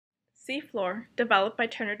C-FLUOR, developed by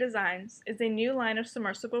Turner Designs, is a new line of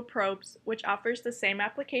submersible probes which offers the same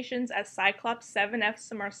applications as Cyclops 7F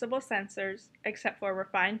submersible sensors except for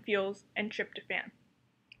refined fuels and tryptophan.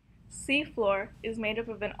 C-FLUOR is made up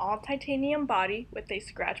of an all-titanium body with a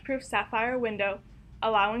scratch-proof sapphire window,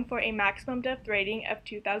 allowing for a maximum depth rating of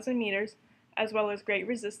 2,000 meters as well as great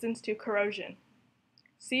resistance to corrosion.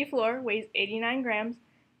 C-FLUOR weighs 89 grams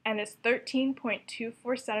and is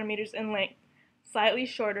 13.24 centimeters in length, slightly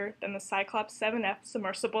shorter than the Cyclops 7F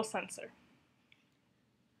submersible sensor.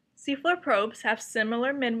 C-FLUOR probes have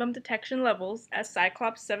similar minimum detection levels as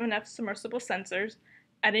Cyclops 7F submersible sensors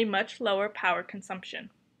at a much lower power consumption.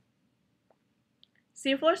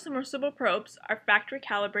 C-FLUOR submersible probes are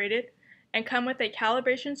factory-calibrated and come with a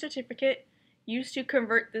calibration certificate used to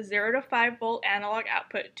convert the 0 to 5 volt analog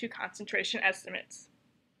output to concentration estimates.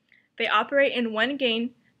 They operate in one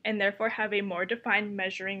gain and therefore have a more defined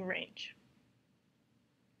measuring range.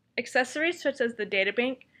 Accessories such as the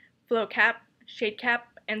databank, flow cap, shade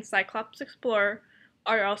cap, and Cyclops Explorer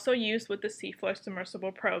are also used with the C-FLUOR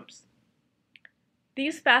submersible probes.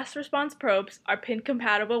 These fast response probes are pin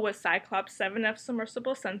compatible with Cyclops 7F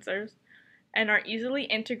submersible sensors and are easily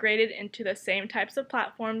integrated into the same types of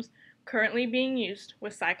platforms currently being used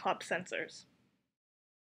with Cyclops sensors.